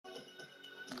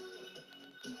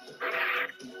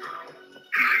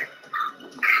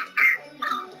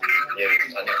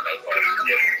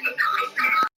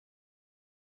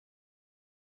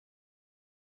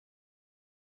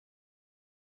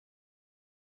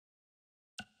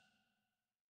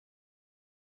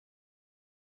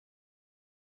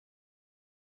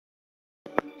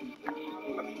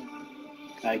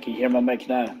Can you hear my mic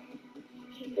now?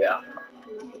 Yeah.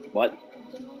 What?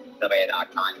 The way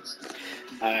that kinds.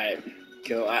 Alright,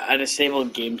 cool. I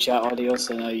disabled game chat audio,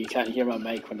 so now you can't hear my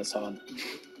mic when it's on.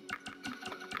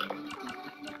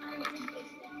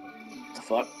 What the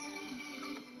fuck?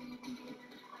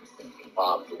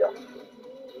 Yeah.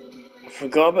 I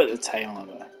forgot about the time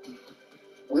limit.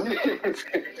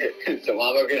 So am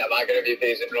I gonna be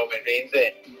facing Roman Reigns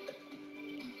then?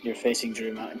 You're facing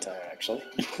Drew McIntyre, actually.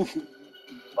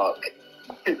 Fuck.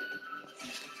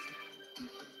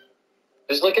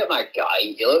 Just look at my guy.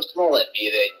 He looks more like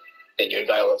me than your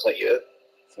guy looks like you.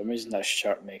 For some reason, that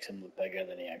shirt makes him look bigger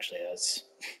than he actually is.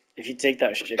 If you take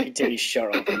his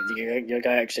shirt off, your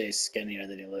guy actually is skinnier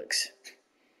than he looks.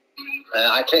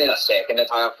 I trained a second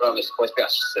attire for him. He's supposed to be a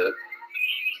suit.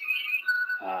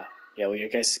 Yeah, well, your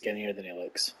guy's skinnier than he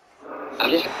looks. I'm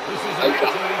just...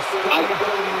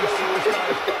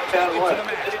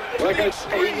 Look how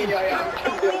skinny I am.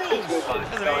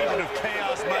 As an agent of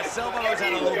chaos myself, I always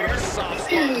had a little bit of soft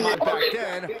spot in my back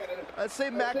then. I'd say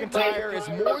McIntyre is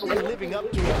more than living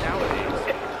up to it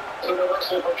nowadays.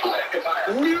 Scoop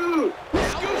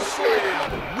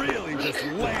slam! Really just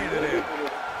laying it in.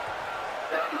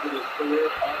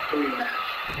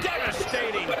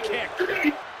 Devastating kick.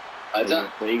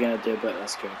 What are you gonna do about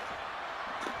this, kid?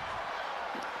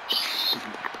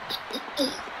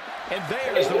 And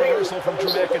there's the reversal from Drew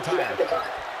McIntyre.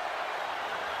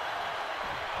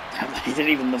 He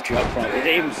didn't even lift you up properly. He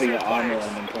didn't even put your armor on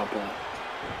him properly.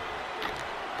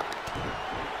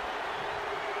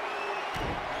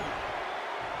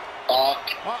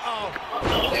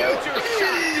 Future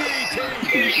shot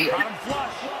DDT. Got him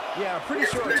flush. Yeah, I'm pretty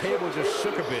sure our table just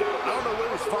shook a bit. I don't know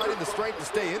where he's finding the strength to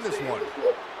stay in this one.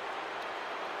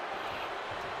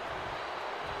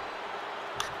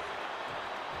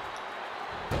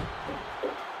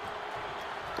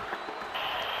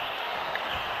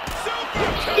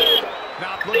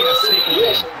 Not looking to sneak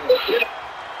away.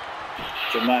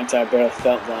 Drew McIntyre barely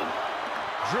felt that.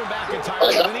 Drew McIntyre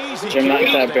with an easy Drew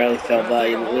McIntyre barely felt that.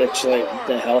 He literally,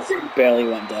 the health barely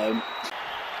went down.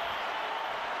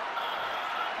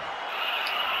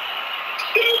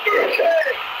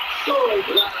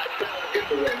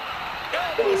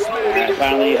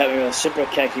 Finally you hit me with a super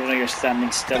kick even though you're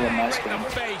standing still in my screen.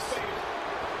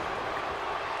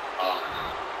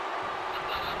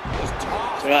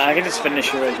 So I can just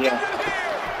finish you right here.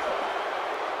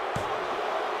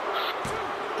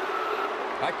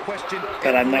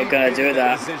 But I'm not gonna do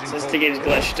that. Since the game's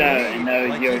glitched out and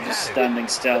now you're just standing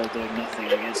still doing nothing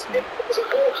against me.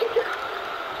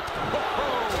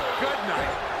 Good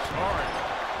night.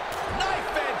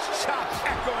 Knife edge chop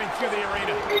echoing through the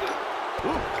arena.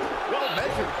 Ooh, well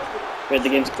measured. But the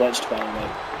game's glitched, by the way.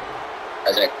 I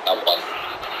think I won.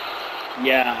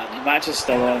 Yeah, the match is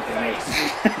still on for me.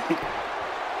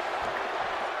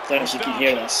 Don't know if you can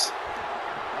hear this.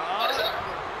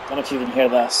 Don't know if you can hear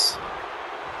this.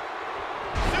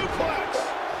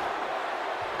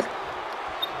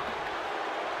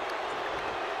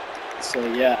 So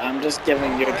yeah, I'm just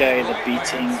giving your guy the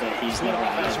beating that he's never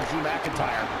had. Drew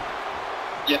McIntyre.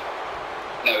 Yeah.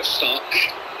 No, stop.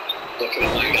 Looking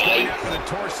at my guy. Going after the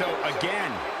torso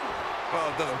again.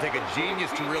 Well, it doesn't take a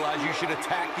genius to realize you should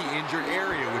attack the injured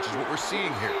area, which is what we're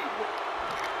seeing here.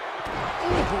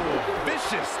 Ooh,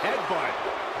 vicious headbutt.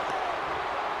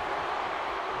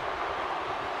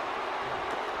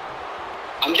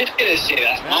 I'm just gonna say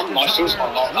that my muscles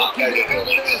are not that big.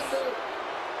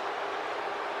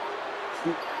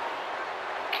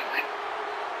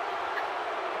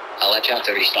 I'll let you have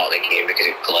to restart the game because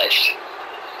it glitched.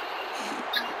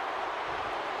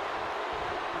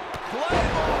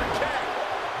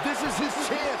 This is his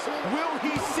chance. Will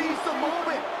he seize the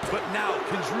moment? But now,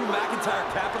 can Drew McIntyre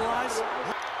capitalize?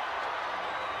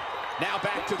 Now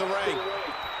back to the ring.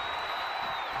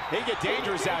 They get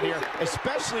dangerous out here,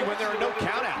 especially when there are no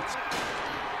countouts.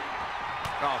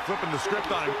 Oh, flipping the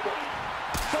script on him.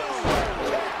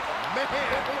 Man,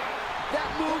 that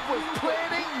move was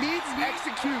planning meets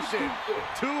execution.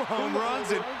 2 home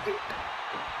runs and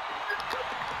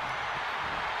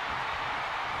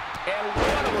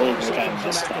I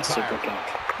missed that super kick.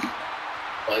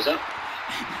 What is that?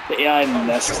 Yeah, I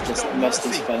missed his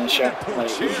finisher. Like,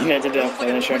 he had to do a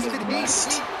finisher and just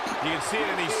missed. You can see it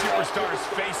in these superstars'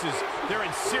 faces. They're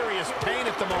in serious pain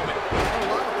at the moment. A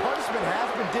lot of punishment has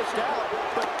been dished out,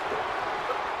 but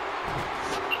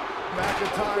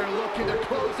McIntyre looking to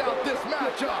close out this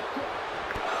matchup.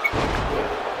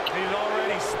 He's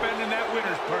already spending that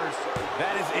winner's purse.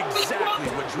 That is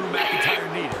exactly what Drew McIntyre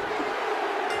needed.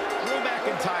 Drew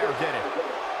McIntyre did it.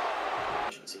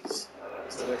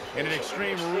 In an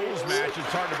Extreme Rules match,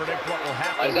 it's hard to predict what will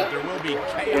happen, but there will be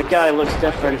chaos. Your guy looks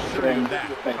different during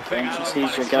benches.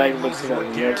 Your guy looks a bit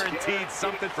weird. Guaranteed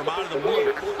something from out of the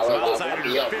blue. Some outside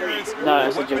interference. No, I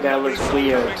said your guy looks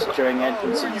weird during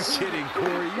entrances. Are you kidding,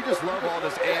 Corey? You just love all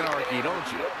this anarchy, don't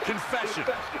you? Confession.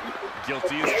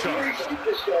 Guilty as charged.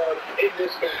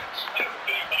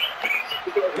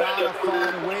 Gotta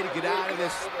find a way to get out of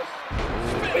this.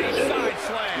 Spinning side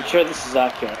slam. I'm sure this is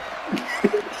accurate.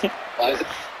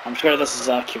 I'm sure this is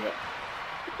accurate.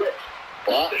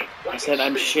 What? I said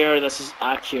I'm sure this is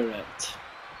accurate.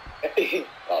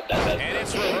 Oh, And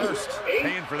it's reversed.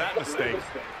 Paying for that mistake.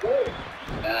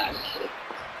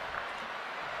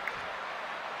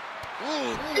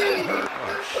 Oh,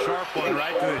 sharp one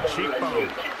right to the cheekbone.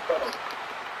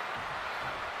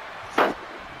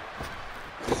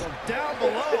 Down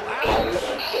below.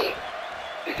 Ouch.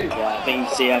 Yeah, I think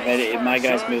you see I've edited my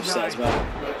guy's moveset as well.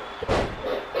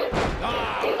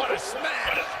 Ah, what a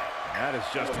smash! That is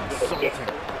just insulting.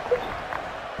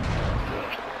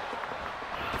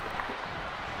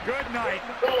 Good night.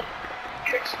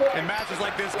 In matches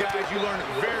like this, guys, you learn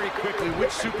very quickly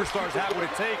which superstars have what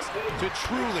it takes to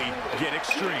truly get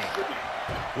extreme.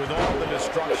 With all the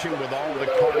destruction, with all the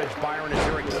carnage, Byron, is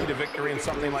there a key to victory in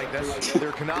something like this?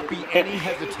 There cannot be any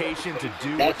hesitation to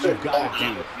do what you've got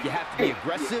to do. You have to be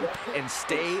aggressive and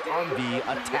stay on the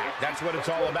attack. That's what it's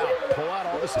all about. Pull out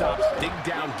all the stops, dig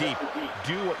down deep,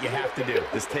 do what you have to do.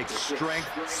 This takes strength,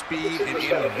 speed, and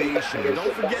innovation.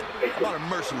 Don't forget about a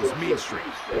merciless mean streak.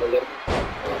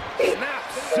 Snap,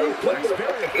 suplex,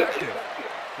 very effective.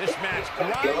 This match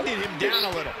grinded him down a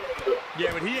little.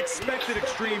 Yeah, but he expected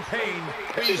extreme pain.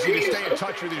 Easy to stay in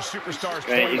touch with your superstars.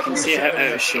 Right, you can see how out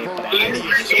of shape I am. Variety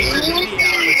of social media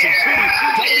outlets,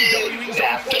 including WWE's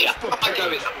on Facebook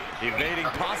page. Evading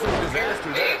possible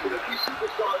disaster there.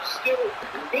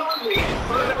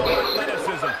 Incredible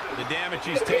athleticism. The damage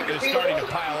he's taken is starting to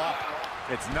pile up.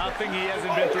 It's nothing he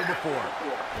hasn't been through before.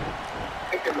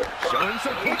 Showing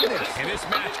some quickness. And this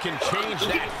match can change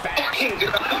that fast.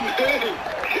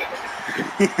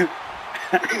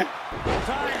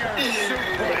 Tiger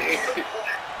suplex.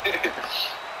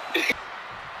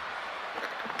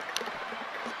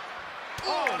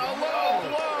 Oh, and a low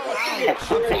blow. Ouch. I'm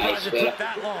surprised it took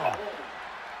that long.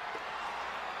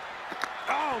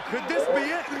 Oh, could this be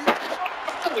it?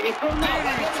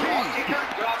 DDT.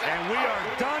 And we are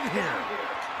done here.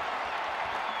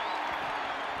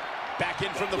 Back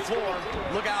in from the floor.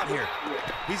 Look out here.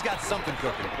 He's got something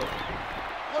cooking.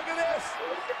 Look at this.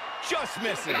 Just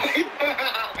missing.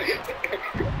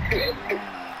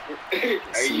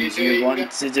 Seems you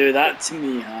want to do that to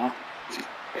me, huh?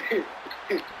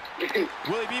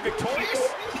 Will he be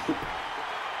victorious?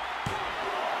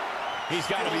 He's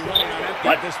got to be running on empty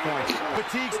at this point.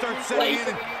 Fatigue starts setting in,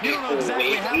 and you don't know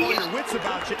exactly how all your wits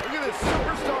about you. Look at this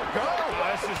superstar go. Oh,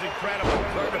 this is incredible.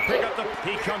 Trying to pick up the...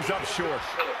 He comes up short.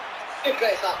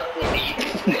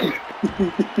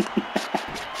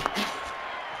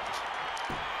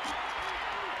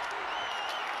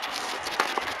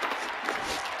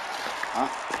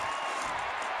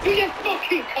 You just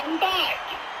fucking come back!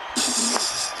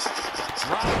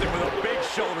 Robbed him with a big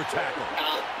shoulder tackle.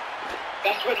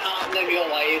 That's what happened in real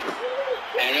life.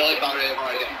 And really about it,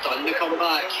 I get done to come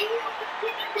back.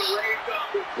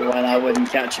 Well, I wouldn't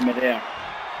catch him midair.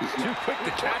 Too quick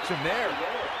to catch him there.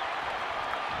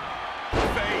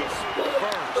 Face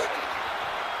first.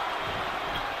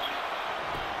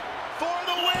 For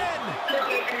the win!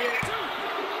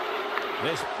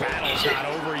 This battle's not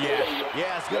over yet.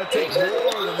 Yeah, it's going to take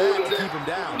more than that to keep him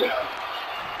down.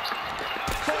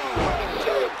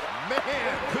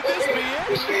 Man, could this be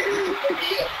it?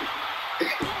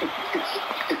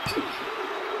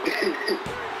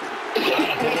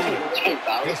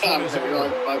 This one is over.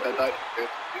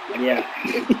 Yeah.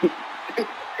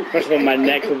 First of all, my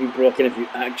neck will be broken if you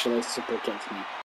actually super kick me.